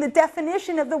changing the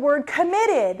definition of the word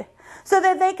committed so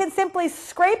that they can simply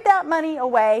scrape that money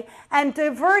away and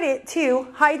divert it to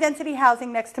high-density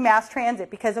housing next to mass transit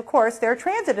because, of course, they're a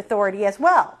transit authority as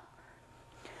well.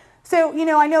 So, you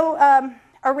know, I know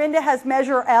Orinda has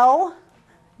Measure L.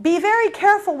 Be very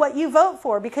careful what you vote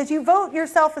for because you vote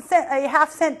yourself a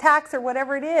half-cent tax or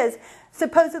whatever it is,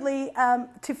 supposedly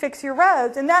to fix your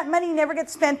roads, and that money never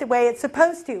gets spent the way it's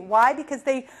supposed to. Why? Because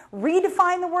they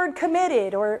redefine the word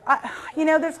committed, or, you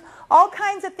know, there's all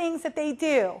kinds of things that they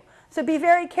do. So be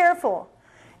very careful.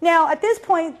 Now, at this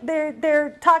point,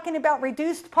 they're talking about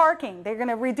reduced parking. They're going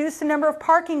to reduce the number of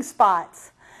parking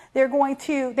spots. They want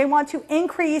to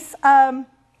increase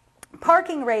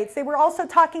parking rates. They were also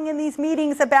talking in these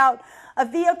meetings about a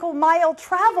vehicle mile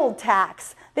traveled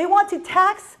tax. They want to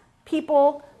tax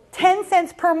people 10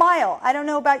 cents per mile. I don't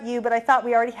know about you, but I thought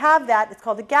we already have that. It's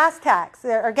called a gas tax,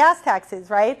 or gas taxes,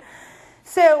 right?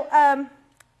 So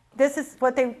this is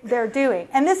what they're doing.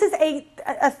 And this is a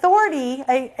authority,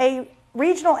 a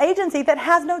regional agency that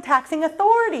has no taxing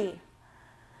authority.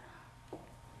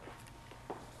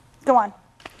 Go on.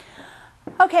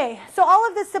 Okay, so all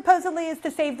of this supposedly is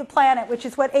to save the planet, which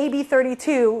is what AB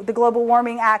 32, the Global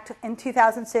Warming Act in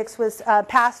 2006, was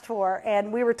passed for.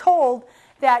 And we were told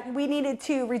that we needed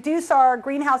to reduce our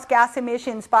greenhouse gas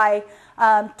emissions by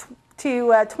to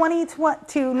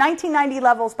 1990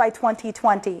 levels by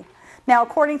 2020. Now,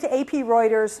 according to AP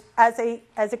Reuters, as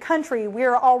a country,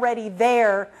 we're already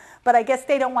there, but I guess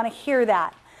they don't want to hear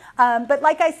that. But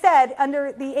like I said,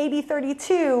 under the AB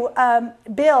 32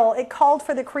 bill, it called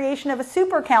for the creation of a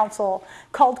super council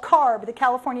called CARB, the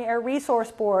California Air Resource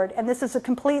Board, and this is a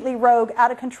completely rogue, out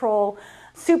of control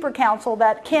super council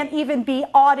that can't even be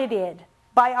audited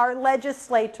by our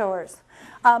legislators.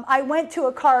 I went to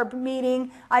a CARB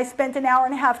meeting. I spent an hour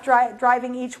and a half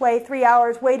driving each way, 3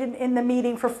 hours, waited in the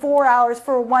meeting for 4 hours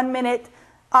for a 1-minute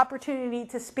opportunity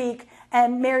to speak,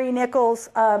 and Mary Nichols,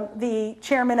 the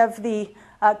chairman of the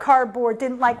CARB board,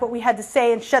 didn't like what we had to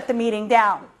say and shut the meeting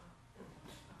down.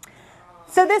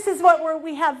 So this is what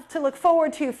we have to look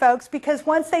forward to, folks, because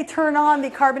once they turn on the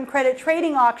carbon credit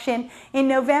trading auction in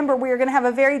November, we are going to have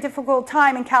a very difficult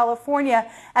time in California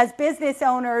as business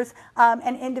owners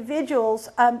and individuals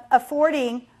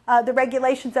affording the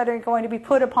regulations that are going to be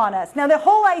put upon us. Now, the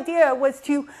whole idea was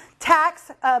to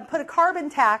tax, put a carbon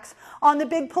tax on the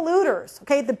big polluters,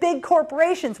 okay, the big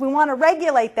corporations. We want to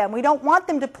regulate them. We don't want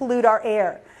them to pollute our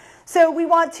air. So we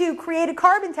want to create a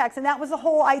carbon tax, and that was the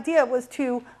whole idea, was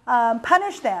to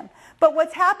punish them. But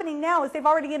what's happening now is they've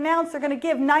already announced they're going to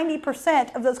give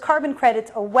 90% of those carbon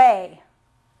credits away,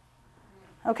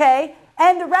 okay?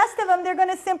 And the rest of them, they're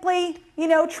going to simply,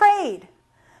 trade.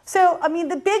 So, I mean,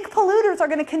 the big polluters are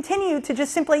going to continue to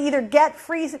just simply either get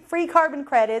free carbon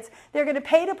credits, they're going to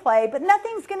pay to play, but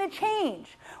nothing's going to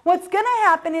change. What's going to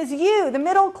happen is you, the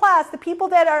middle class, the people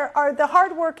that are the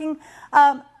hardworking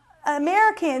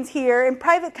Americans here in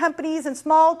private companies and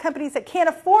small companies that can't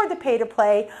afford to pay to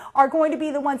play, are going to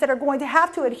be the ones that are going to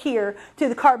have to adhere to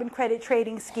the carbon credit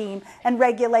trading scheme and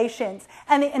regulations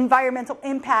and the environmental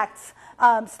impacts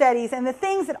studies and the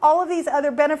things that all of these other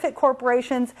benefit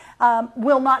corporations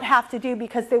will not have to do,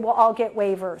 because they will all get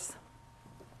waivers.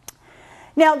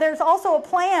 Now, there's also a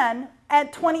plan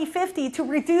at 2050 to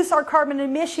reduce our carbon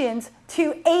emissions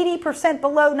to 80%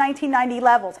 below 1990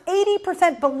 levels.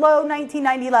 80% below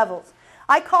 1990 levels.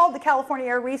 I called the California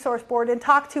Air Resource Board and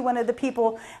talked to one of the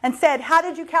people and said, how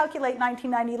did you calculate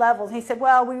 1990 levels? And he said,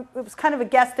 well, it was kind of a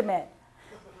guesstimate.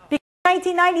 Because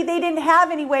in 1990, they didn't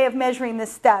have any way of measuring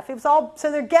this stuff. It was all,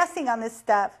 so they're guessing on this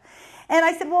stuff. And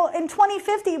I said, well, in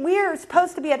 2050, we are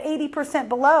supposed to be at 80%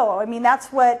 below. I mean, that's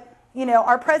what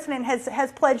our president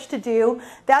has pledged to do.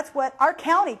 That's what our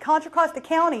county, Contra Costa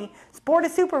County Board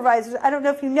of Supervisors, I don't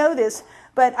know if you know this,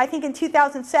 but I think in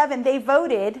 2007 they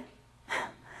voted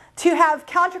to have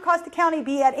Contra Costa County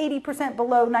be at 80%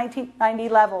 below 1990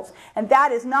 levels. And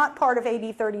that is not part of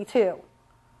AB 32.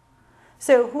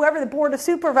 So whoever the Board of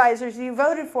Supervisors you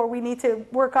voted for, we need to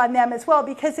work on them as well.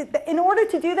 Because in order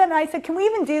to do that, and I said, can we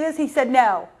even do this? He said,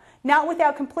 no, not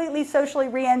without completely socially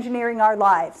re-engineering our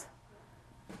lives.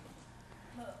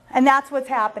 And that's what's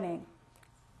happening.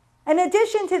 In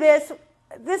addition to this,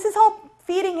 this is all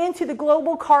feeding into the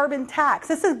global carbon tax.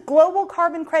 This is global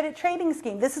carbon credit trading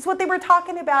scheme. This is what they were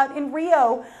talking about in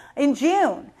Rio in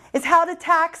June, is how to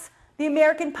tax the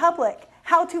American public,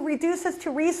 how to reduce us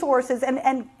to resources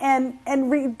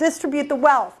and redistribute the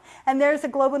wealth. And there's a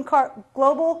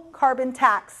global carbon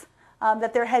tax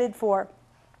that they're headed for.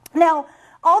 Now,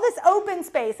 all this open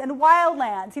space and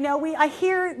wildlands, I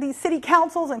hear these city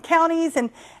councils and counties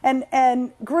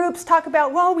and groups talk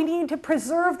about, well, we need to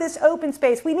preserve this open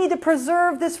space. We need to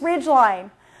preserve this ridgeline.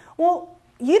 Well,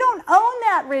 you don't own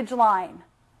that ridgeline.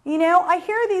 I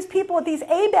hear these people at these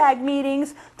ABAG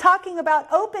meetings talking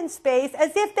about open space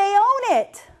as if they own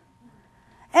it.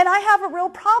 And I have a real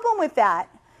problem with that.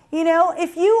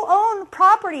 If you own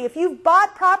property, if you've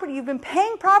bought property, you've been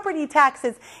paying property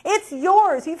taxes, it's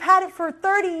yours. You've had it for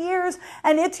 30 years,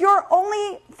 and it's your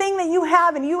only thing that you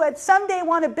have, and you someday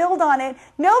want to build on it.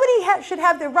 Nobody should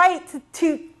have the right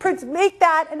to make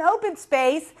that an open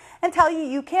space and tell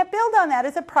you can't build on that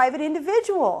as a private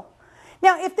individual.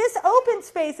 Now, if this open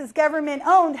space is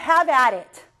government-owned, have at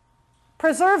it.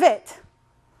 Preserve it.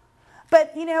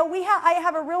 But, I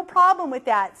have a real problem with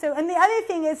that. So, and the other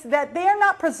thing is that they are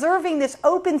not preserving this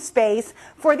open space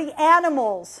for the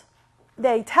animals.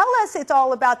 They tell us it's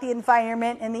all about the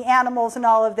environment and the animals and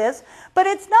all of this, but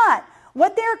it's not.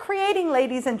 What they're creating,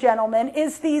 ladies and gentlemen,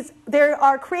 is they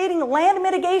are creating land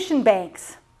mitigation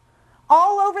banks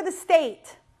all over the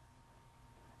state.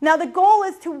 Now the goal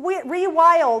is to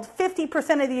rewild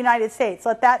 50% of the United States.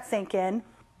 Let that sink in.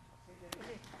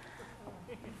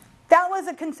 That was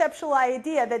a conceptual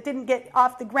idea that didn't get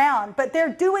off the ground, but they're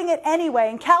doing it anyway.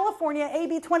 In California,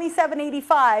 AB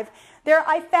 2785, there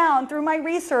I found through my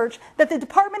research that the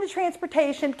Department of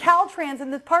Transportation, Caltrans,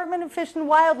 and the Department of Fish and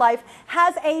Wildlife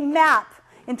has a map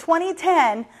in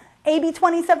 2010, AB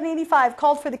 2785,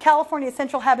 called for the California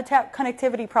Central Habitat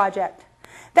Connectivity Project.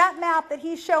 That map that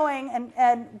he's showing,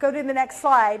 and go to the next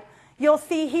slide, you'll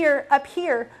see here, up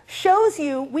here, shows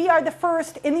you we are the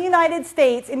first in the United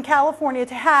States, in California,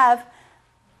 to have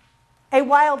a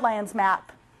wildlands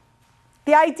map.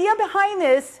 The idea behind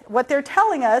this, what they're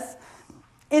telling us,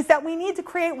 is that we need to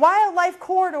create wildlife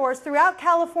corridors throughout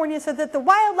California so that the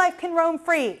wildlife can roam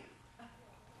free.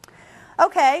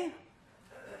 Okay,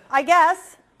 I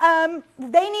guess.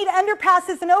 They need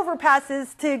underpasses and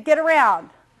overpasses to get around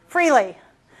freely.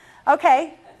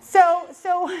 Okay. So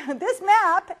this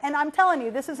map, and I'm telling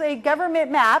you, this is a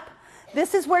government map.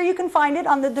 This is where you can find it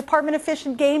on the Department of Fish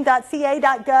and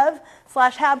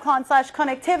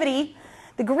Game.ca.gov/habcon/connectivity.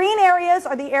 The green areas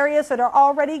are the areas that are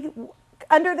already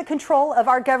under the control of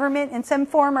our government in some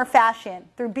form or fashion,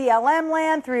 through BLM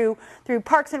land, through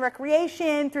Parks and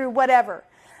Recreation, through whatever.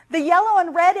 The yellow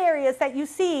and red areas that you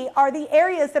see are the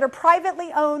areas that are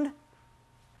privately owned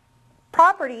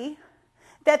property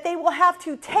that they will have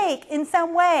to take in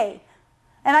some way.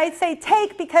 And I'd say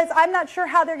take because I'm not sure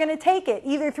how they're going to take it,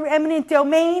 either through eminent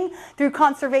domain, through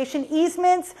conservation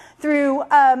easements, through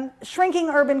shrinking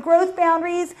urban growth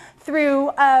boundaries, through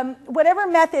whatever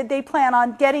method they plan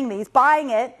on getting these,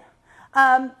 buying it.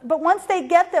 But once they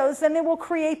get those, then they will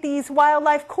create these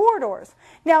wildlife corridors.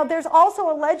 Now, there's also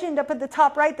a legend up at the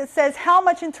top right that says how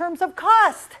much in terms of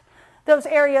cost those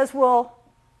areas will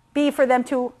be for them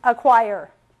to acquire.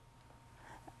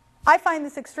 I find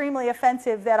this extremely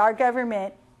offensive that our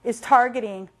government is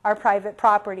targeting our private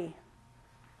property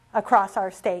across our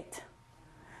state.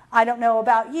 I don't know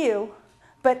about you,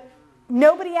 but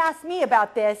nobody asked me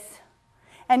about this.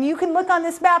 And you can look on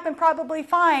this map and probably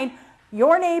find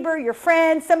your neighbor, your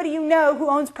friend, somebody you know who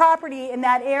owns property in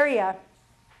that area.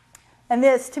 And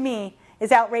this, to me,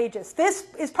 is outrageous. This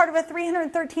is part of a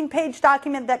 313-page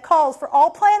document that calls for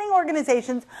all planning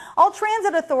organizations, all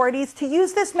transit authorities to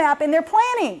use this map in their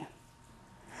planning.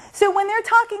 So when they're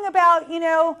talking about,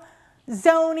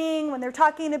 zoning, when they're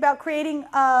talking about creating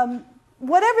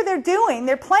whatever they're doing,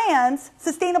 their plans,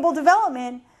 sustainable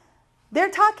development,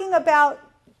 they're talking about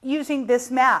using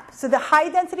this map. So the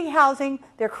high-density housing,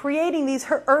 they're creating these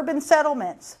urban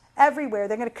settlements everywhere.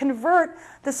 They're going to convert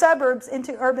the suburbs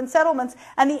into urban settlements,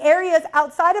 and the areas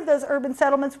outside of those urban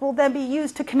settlements will then be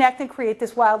used to connect and create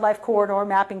this wildlife corridor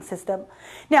mapping system.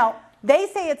 Now, they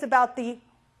say it's about the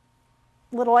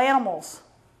little animals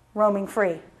roaming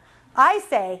free. I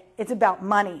say it's about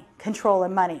money, control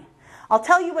and money. I'll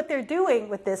tell you what they're doing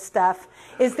with this stuff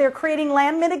is they're creating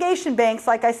land mitigation banks,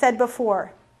 like I said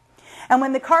before. And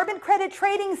when the carbon credit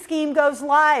trading scheme goes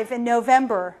live in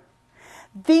November,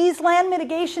 these land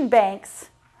mitigation banks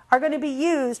are going to be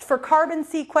used for carbon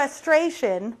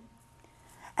sequestration,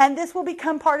 and this will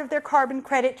become part of their carbon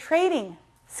credit trading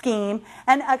scheme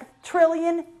and a $1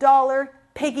 trillion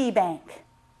piggy bank.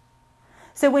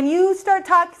 So when you start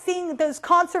seeing those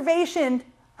conservation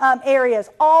areas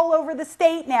all over the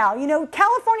state now,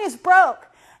 California's broke.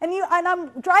 And I'm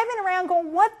driving around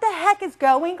going, what the heck is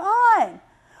going on?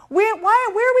 Where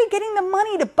are we getting the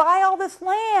money to buy all this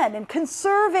land and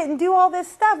conserve it and do all this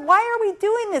stuff? Why are we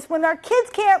doing this when our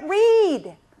kids can't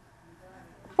read?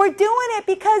 We're doing it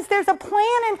because there's a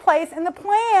plan in place, and the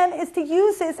plan is to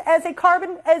use this as a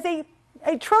 $1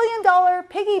 trillion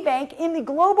piggy bank in the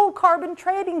global carbon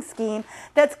trading scheme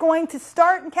that's going to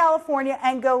start in California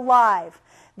and go live.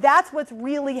 That's what's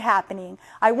really happening.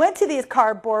 I went to this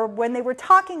cardboard when they were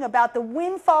talking about the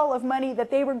windfall of money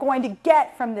that they were going to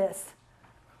get from this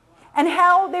and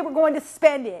how they were going to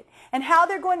spend it. And how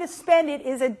they're going to spend it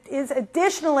is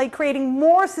additionally creating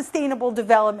more sustainable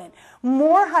development,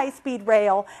 more high-speed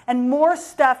rail, and more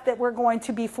stuff that we're going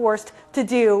to be forced to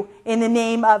do in the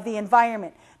name of the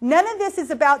environment. None of this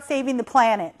is about saving the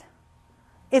planet.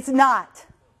 It's not.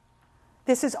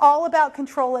 This is all about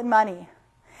control and money.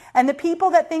 And the people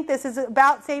that think this is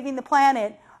about saving the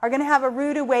planet are going to have a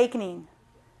rude awakening.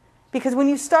 Because when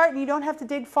you start, and you don't have to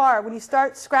dig far, when you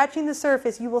start scratching the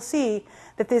surface, you will see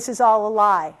that this is all a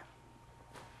lie.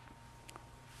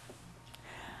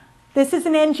 This is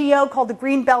an NGO called the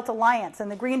Green Belt Alliance, and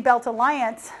the Green Belt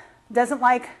Alliance doesn't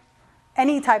like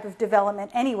any type of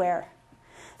development anywhere.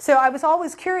 So I was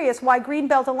always curious why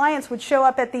Greenbelt Alliance would show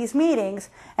up at these meetings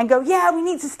and go, yeah, we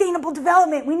need sustainable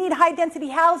development, we need high-density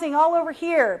housing all over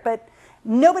here, but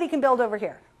nobody can build over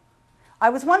here.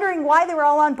 I was wondering why they were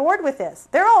all on board with this.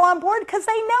 They're all on board because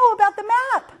they know about the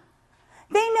map.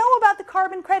 They know about the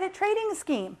carbon credit trading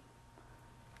scheme.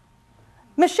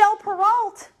 Michelle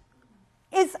Peralt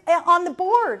is on the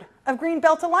board of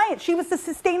Greenbelt Alliance. She was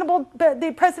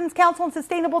the President's Council on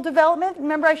Sustainable Development.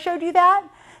 Remember I showed you that?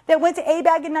 That went to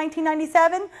ABAG in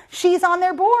 1997. She's on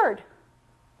their board.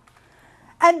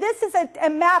 And this is a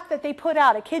map that they put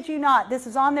out. I kid you not. This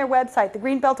is on their website, the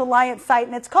Greenbelt Alliance site,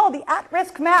 and it's called the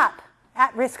At-Risk Map.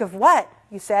 At risk of what,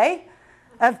 you say?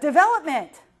 Of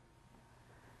development.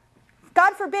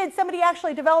 God forbid somebody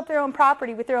actually develop their own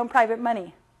property with their own private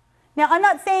money. Now, I'm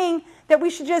not saying that we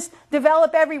should just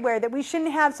develop everywhere, that we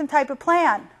shouldn't have some type of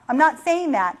plan. I'm not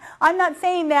saying that. I'm not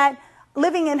saying that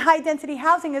living in high-density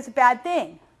housing is a bad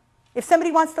thing. If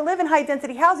somebody wants to live in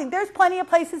high-density housing, there's plenty of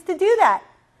places to do that.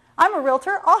 I'm a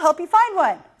realtor. I'll help you find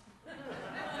one.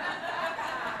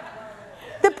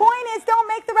 The point is, don't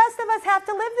make the rest of us have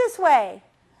to live this way.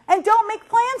 And don't make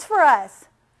plans for us.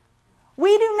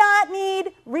 We do not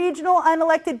need regional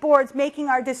unelected boards making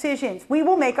our decisions. We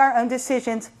will make our own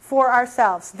decisions for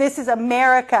ourselves. This is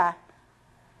America.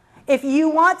 If you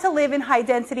want to live in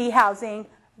high-density housing,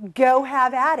 go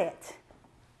have at it.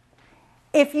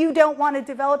 If you don't want to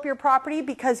develop your property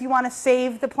because you want to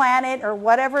save the planet or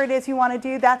whatever it is you want to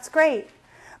do, that's great.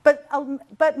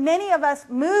 But many of us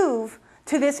move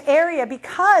to this area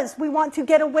because we want to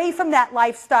get away from that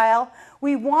lifestyle.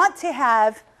 We want to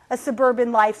have a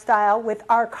suburban lifestyle with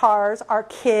our cars, our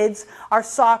kids, our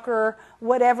soccer,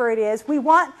 whatever it is. We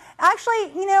want,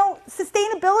 actually, you know,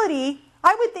 sustainability.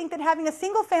 I would think that having a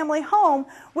single family home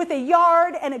with a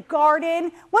yard and a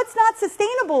garden, what's not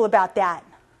sustainable about that?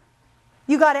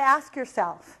 You got to ask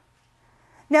yourself.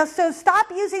 Now, so stop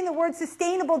using the word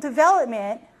sustainable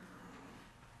development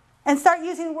and start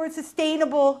using the word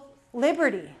sustainable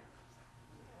liberty.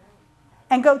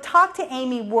 And go talk to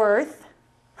Amy Worth.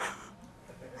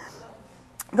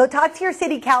 Go talk to your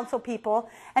city council people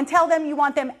and tell them you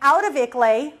want them out of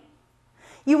ICLEI.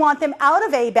 You want them out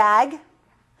of ABAG.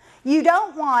 You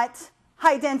don't want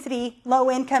high-density,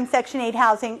 low-income Section 8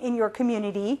 housing in your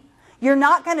community. You're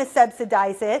not going to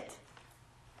subsidize it.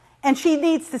 And she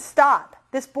needs to stop.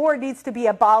 This board needs to be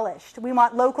abolished. We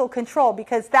want local control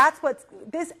because that's what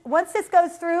this. Once this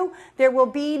goes through, there will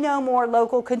be no more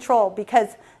local control because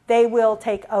they will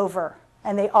take over,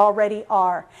 and they already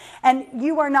are. And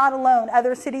you are not alone.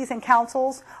 Other cities and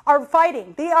councils are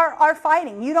fighting. They are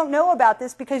fighting. You don't know about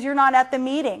this because you're not at the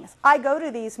meetings. I go to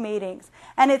these meetings,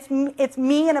 and it's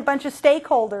me and a bunch of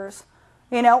stakeholders,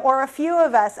 you know, or a few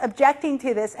of us objecting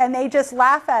to this, and they just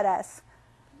laugh at us.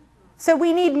 So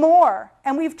we need more,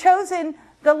 and we've chosen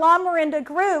the La Miranda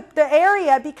group, the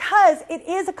area, because it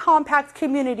is a compact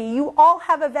community. You all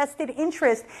have a vested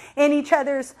interest in each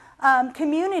other's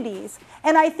communities.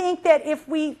 And I think that if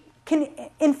we can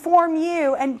inform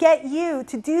you and get you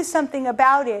to do something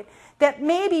about it, that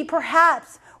maybe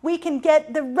perhaps we can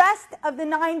get the rest of the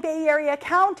 9 Bay Area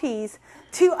counties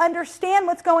to understand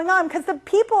what's going on, because the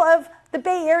people of the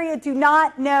Bay Area do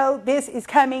not know this is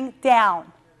coming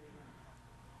down.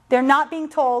 They're not being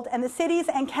told, and the cities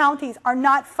and counties are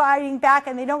not fighting back,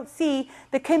 and they don't see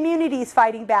the communities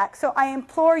fighting back. So I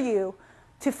implore you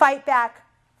to fight back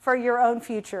for your own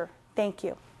future. Thank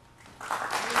you.